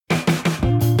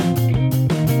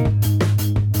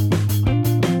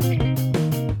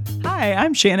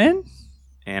I'm Shannon.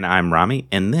 And I'm Rami,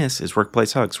 and this is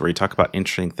Workplace Hugs, where we talk about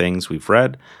interesting things we've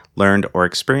read, learned, or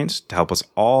experienced to help us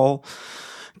all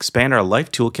expand our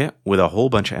life toolkit with a whole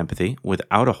bunch of empathy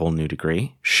without a whole new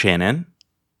degree. Shannon,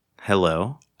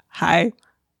 hello. Hi.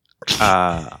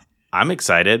 I'm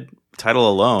excited. Title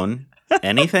alone,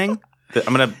 anything?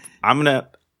 I'm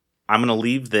gonna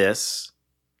leave this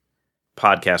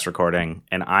podcast recording,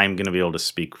 and I'm gonna be able to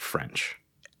speak French.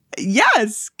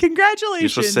 Yes, congratulations.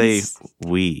 You're supposed to say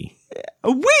oui.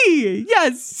 Oui,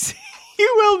 yes,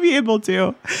 you will be able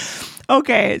to.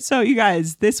 Okay, so you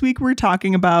guys, this week we're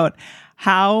talking about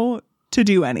how to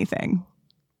do anything.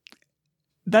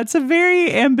 That's a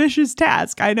very ambitious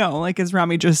task, I know, like as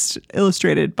Rami just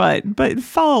illustrated, but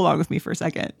follow along with me for a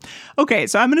second. Okay,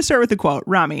 so I'm going to start with a quote.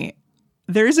 Rami,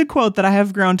 there is a quote that I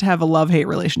have grown to have a love-hate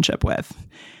relationship with.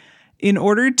 In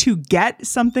order to get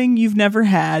something you've never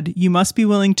had, you must be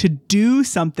willing to do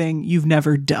something you've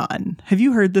never done. Have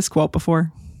you heard this quote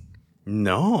before?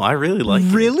 No, I really like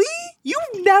it. Really?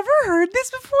 You've never heard this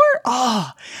before?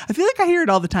 Oh, I feel like I hear it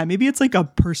all the time. Maybe it's like a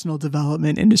personal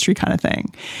development industry kind of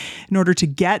thing. In order to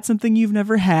get something you've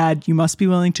never had, you must be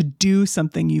willing to do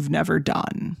something you've never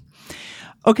done.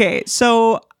 Okay,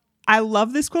 so I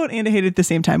love this quote and I hate it at the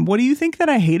same time. What do you think that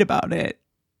I hate about it?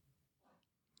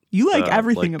 You like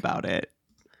everything about it.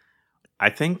 I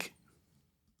think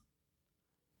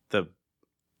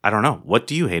I don't know. What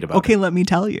do you hate about it? Okay, let me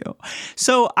tell you.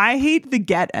 So I hate the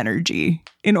get energy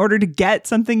in order to get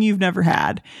something you've never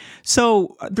had.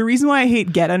 So the reason why I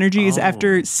hate get energy is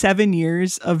after 7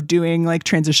 years of doing like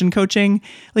transition coaching,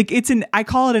 like I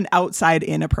call it an outside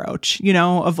in approach, you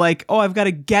know, of like, oh, I've got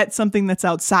to get something that's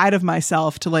outside of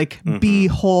myself to like be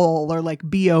whole or like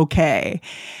be okay.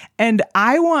 And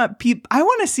I want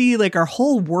to see like our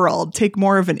whole world take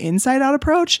more of an inside out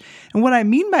approach. And what I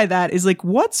mean by that is like,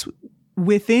 what's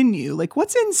within you, like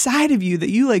what's inside of you that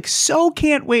you like so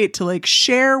can't wait to like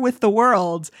share with the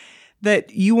world that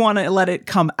you want to let it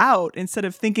come out instead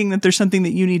of thinking that there's something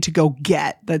that you need to go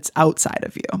get that's outside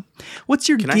of you. What's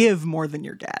your give more than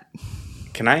your get?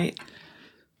 Can I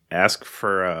ask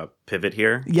for a pivot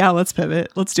here? Yeah, let's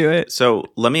pivot. Let's do it.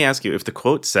 So let me ask you, if the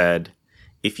quote said,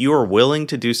 if you are willing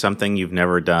to do something you've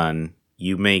never done,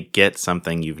 you may get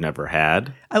something you've never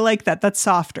had. I like that. That's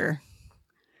softer.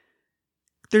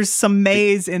 There's some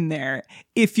mays in there.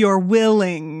 If you're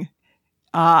willing,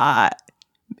 you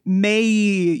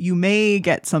may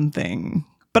get something.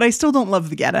 But I still don't love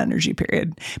the get energy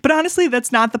period. But honestly,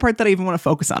 that's not the part that I even want to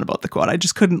focus on about the quote. I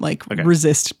just couldn't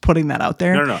resist putting that out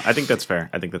there. No. I think that's fair.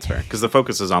 Because the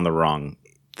focus is on the wrong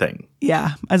thing.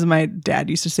 Yeah. As my dad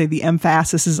used to say, the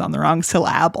emphasis is on the wrong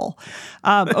syllable.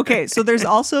 Okay. So there's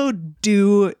also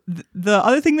the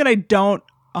other thing that I don't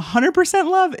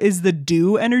 100% love is the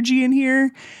do energy in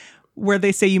here, where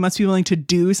they say you must be willing to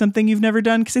do something you've never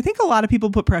done. Because I think a lot of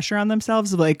people put pressure on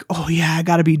themselves of like, oh yeah, I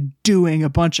got to be doing a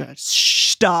bunch of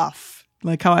stuff.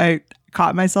 Like how I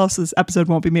caught myself. So this episode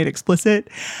won't be made explicit.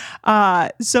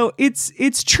 So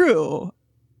it's true.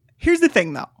 Here's the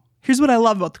thing though. Here's what I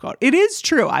love about the quote. It is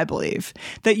true, I believe,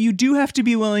 that you do have to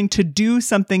be willing to do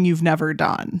something you've never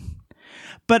done.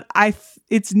 But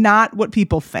it's not what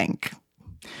people think.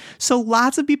 So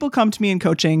lots of people come to me in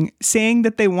coaching saying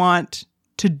that they want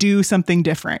to do something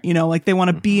different, you know, like they want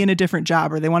to be in a different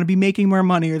job or they want to be making more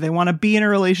money or they want to be in a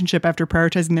relationship after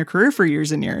prioritizing their career for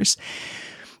years and years.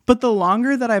 But the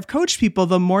longer that I've coached people,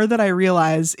 the more that I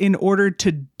realize in order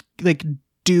to like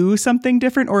do something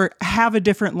different or have a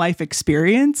different life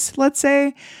experience, let's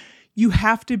say, you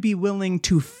have to be willing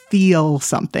to feel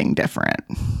something different.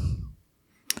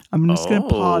 I'm just going to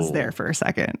pause there for a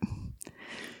second.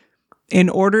 In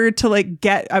order to like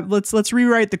get, let's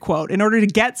rewrite the quote. In order to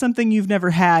get something you've never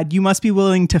had, you must be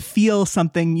willing to feel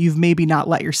something you've maybe not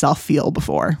let yourself feel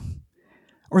before,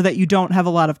 or that you don't have a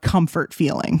lot of comfort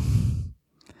feeling.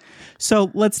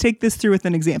 So let's take this through with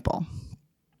an example.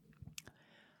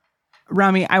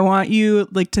 Rami, I want you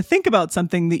like to think about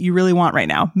something that you really want right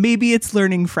now. Maybe it's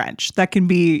learning French. That can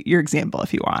be your example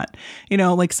if you want, you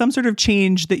know, like some sort of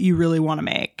change that you really want to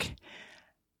make.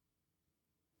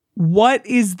 What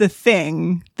is the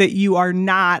thing that you are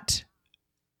not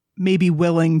maybe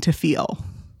willing to feel?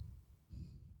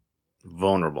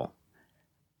 Vulnerable.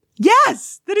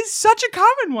 Yes, that is such a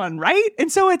common one, right?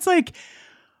 And so it's like,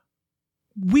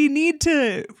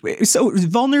 so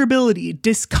vulnerability,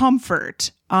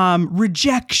 discomfort,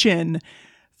 rejection,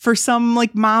 For some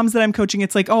like moms that I'm coaching,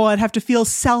 it's like, oh, I'd have to feel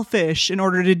selfish in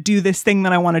order to do this thing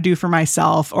that I want to do for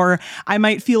myself. Or I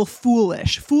might feel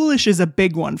foolish. Foolish is a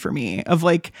big one for me of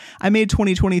like, I made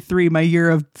 2023 my year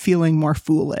of feeling more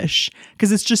foolish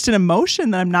because it's just an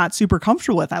emotion that I'm not super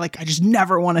comfortable with. I just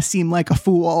never want to seem like a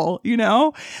fool, you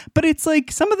know? But it's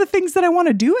like some of the things that I want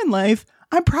to do in life,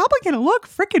 I'm probably going to look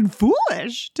freaking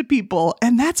foolish to people,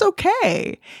 and that's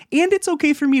okay. And it's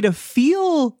okay for me to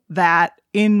feel that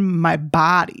in my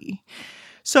body.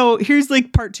 So here's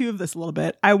like part 2 of this a little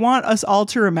bit. I want us all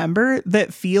to remember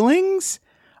that feelings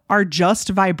are just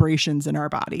vibrations in our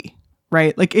body,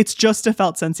 right? Like it's just a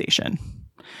felt sensation.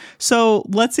 So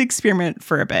let's experiment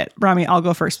for a bit. Rami, I'll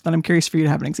go first, but then I'm curious for you to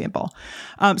have an example.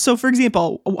 So for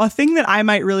example, a thing that I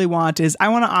might really want is I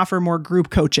want to offer more group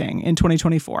coaching in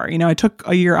 2024. You know, I took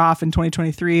a year off in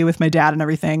 2023 with my dad and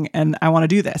everything, and I want to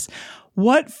do this.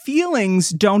 What feelings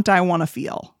don't I want to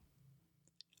feel?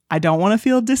 I don't want to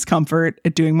feel discomfort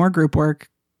at doing more group work.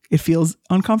 It feels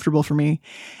uncomfortable for me.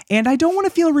 And I don't want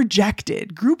to feel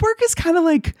rejected. Group work is kind of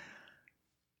like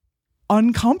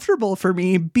uncomfortable for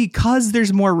me because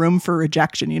there's more room for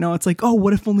rejection. You know, it's like, oh,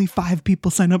 what if only 5 people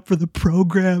sign up for the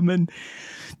program and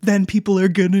then people are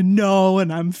going to know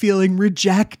and I'm feeling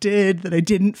rejected that I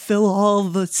didn't fill all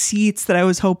the seats that I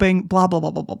was hoping, blah, blah,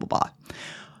 blah, blah, blah, blah, blah.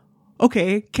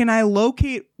 Okay, can I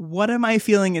locate what am I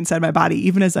feeling inside my body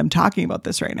even as I'm talking about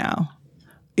this right now?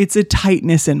 It's a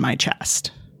tightness in my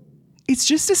chest. It's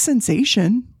just a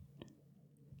sensation.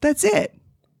 That's it.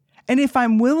 And if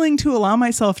I'm willing to allow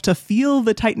myself to feel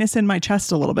the tightness in my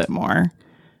chest a little bit more,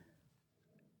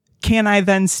 can I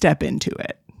then step into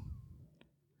it?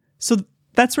 So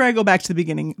that's where I go back to the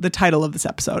beginning, the title of this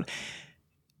episode.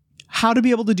 How to be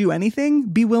able to do anything,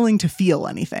 be willing to feel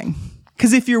anything.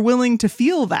 Because if you're willing to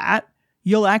feel that,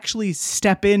 you'll actually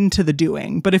step into the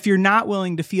doing. But if you're not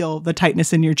willing to feel the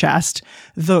tightness in your chest,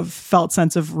 the felt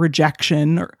sense of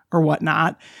rejection or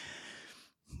whatnot,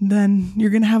 then you're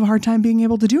going to have a hard time being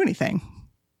able to do anything.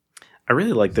 I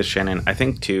really like this, Shannon. I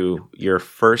think, too, your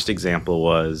first example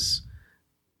was,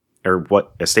 or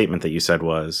what a statement that you said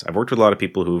was, I've worked with a lot of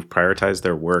people who've prioritized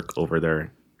their work over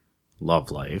their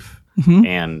love life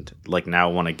and like now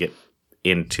want to get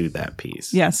into that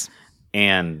piece. Yes.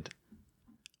 And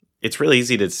it's really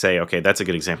easy to say, okay, that's a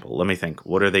good example. Let me think.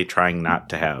 What are they trying not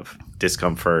to have?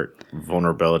 Discomfort,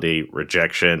 vulnerability,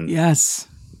 rejection. Yes.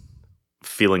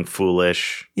 Feeling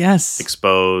foolish. Yes.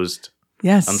 Exposed.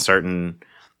 Yes. Uncertain.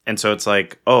 And so it's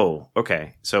like, oh,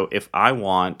 okay. So if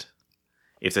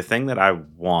the thing that I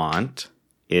want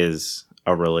is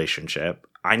a relationship,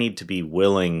 I need to be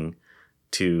willing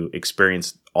to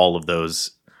experience all of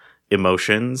those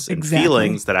emotions and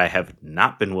feelings that I have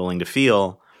not been willing to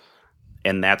feel.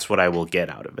 And that's what I will get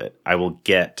out of it. I will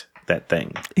get that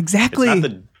thing. Exactly.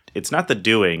 It's not the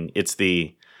doing. It's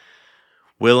the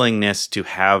willingness to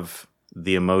have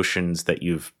the emotions that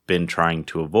you've been trying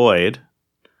to avoid.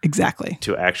 Exactly.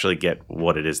 To actually get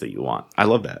what it is that you want. I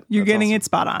love that. You're getting it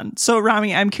spot on. So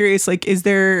Rami, I'm curious, like, is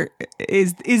there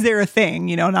a thing,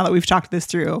 you know, now that we've talked this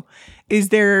through, is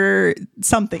there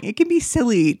something, it can be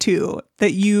silly too,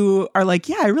 that you are like,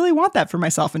 yeah, I really want that for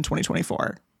myself in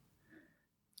 2024?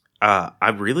 I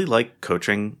really like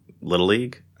coaching Little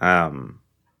League. I'm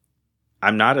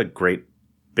not a great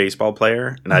baseball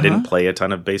player, and I didn't play a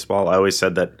ton of baseball. I always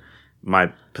said that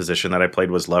my position that I played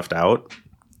was left out.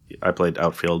 I played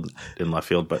outfield in left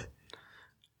field, but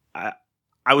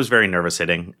I was very nervous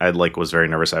hitting. I was very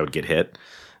nervous I would get hit.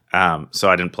 So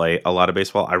I didn't play a lot of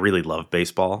baseball. I really love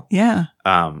baseball. Yeah.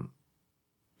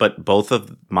 But both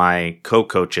of my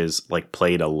co-coaches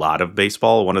played a lot of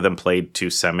baseball. One of them played to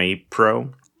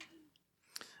semi-pro.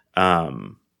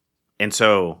 And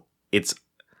so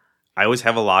I always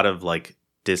have a lot of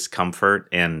discomfort,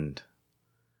 and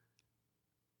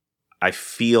I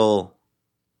feel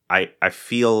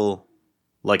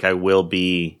like I will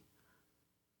be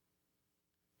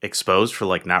exposed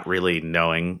for not really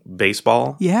knowing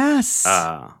baseball. Yes.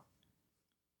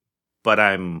 But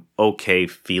I'm okay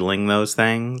feeling those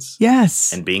things.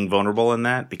 Yes. And being vulnerable in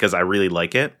that because I really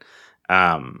like it.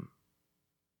 But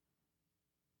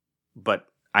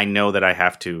I know that I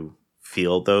have to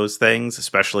feel those things,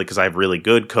 especially because I have really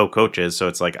good co-coaches. So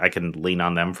it's I can lean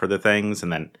on them for the things,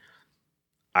 and then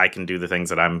I can do the things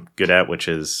that I'm good at, which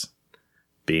is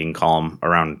being calm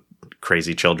around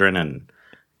crazy children and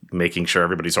making sure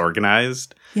everybody's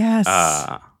organized. Yes.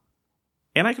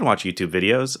 And I can watch YouTube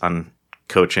videos on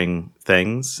coaching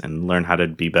things and learn how to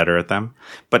be better at them.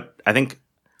 But I think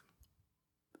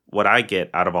what I get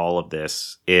out of all of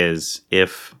this is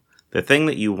if the thing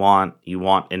that you want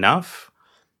enough,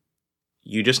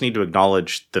 you just need to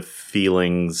acknowledge the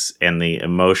feelings and the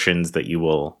emotions that you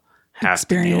will have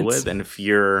to deal with. And if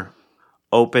you're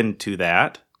open to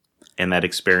that and that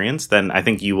experience, then I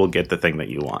think you will get the thing that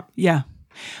you want. Yeah.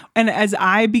 And as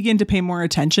I begin to pay more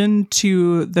attention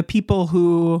to the people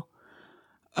who,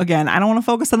 again, I don't want to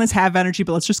focus on this have energy,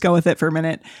 but let's just go with it for a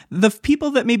minute. The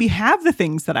people that maybe have the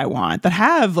things that I want, that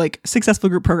have like successful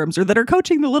group programs or that are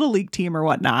coaching the little league team or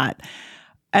whatnot.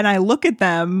 And I look at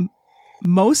them,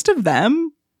 most of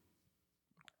them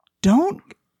don't,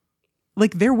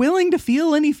 like, they're willing to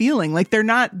feel any feeling. Like they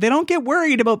don't get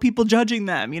worried about people judging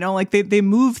them, like they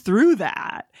move through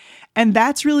that. And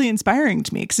that's really inspiring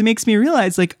to me because it makes me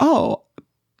realize like, oh,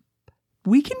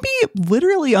 we can be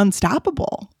literally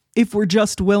unstoppable if we're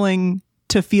just willing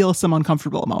to feel some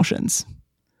uncomfortable emotions.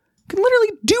 We can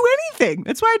literally do anything.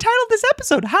 That's why I titled this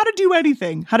episode, How to Do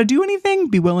Anything. How to do anything,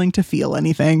 be willing to feel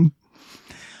anything.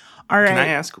 All right. Can I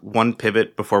ask one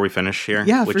pivot before we finish here?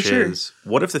 Yeah, which for sure. is,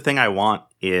 what if the thing I want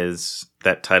is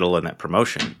that title and that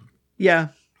promotion? Yeah.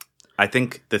 I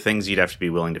think the things you'd have to be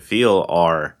willing to feel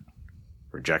are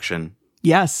rejection.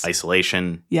 Yes.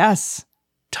 Isolation. Yes.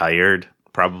 Tired,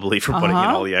 probably, for putting in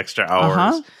all the extra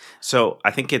hours. So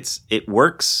I think it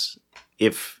works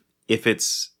if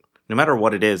it's, no matter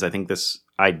what it is, I think this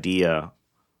idea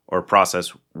or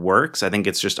process works. I think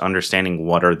it's just understanding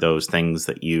what are those things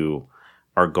that you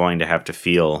are going to have to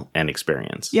feel and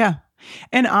experience. Yeah.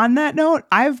 And on that note,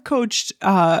 I've coached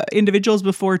individuals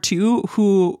before too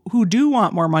who do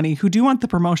want more money, who do want the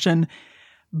promotion,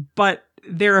 but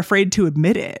they're afraid to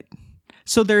admit it.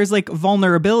 So there's like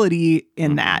vulnerability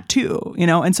in that too,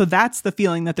 and so that's the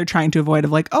feeling that they're trying to avoid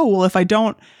of like, oh, well, if I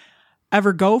don't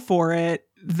ever go for it,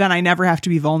 then I never have to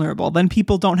be vulnerable. Then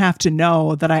people don't have to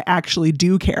know that I actually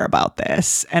do care about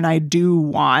this and I do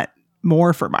want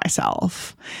more for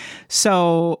myself.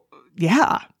 So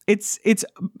yeah, it's,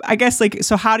 I guess like,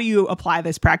 so how do you apply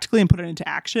this practically and put it into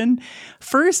action?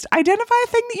 First, identify a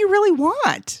thing that you really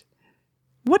want.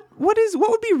 What would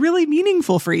be really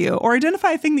meaningful for you, or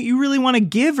identify a thing that you really want to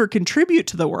give or contribute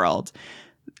to the world.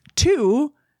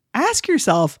 2, ask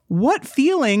yourself, what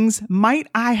feelings might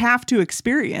I have to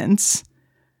experience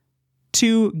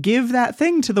to give that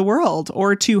thing to the world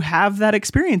or to have that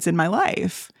experience in my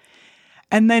life?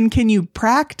 And then can you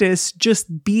practice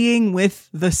just being with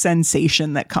the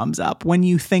sensation that comes up when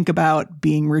you think about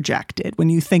being rejected, when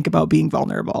you think about being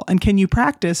vulnerable? And can you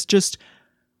practice just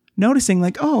noticing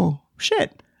like, oh,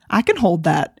 shit, I can hold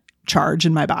that charge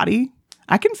in my body.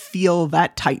 I can feel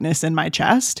that tightness in my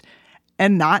chest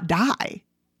and not die.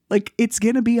 Like, it's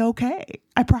going to be okay.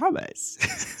 I promise.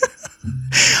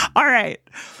 All right.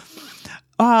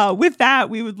 With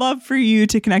that, we would love for you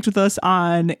to connect with us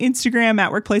on Instagram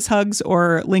at Workplace Hugs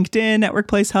or LinkedIn at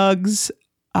Workplace Hugs.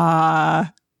 Tell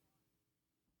us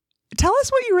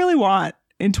what you really want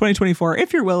in 2024,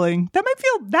 if you're willing. That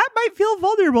might feel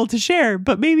vulnerable to share,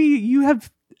 but maybe you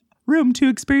have room to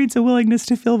experience a willingness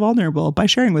to feel vulnerable by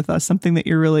sharing with us something that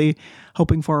you're really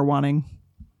hoping for or wanting.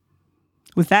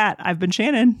 With that, I've been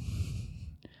Shannon.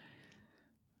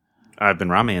 I've been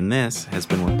Rami, and this has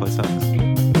been Workplace Hugs.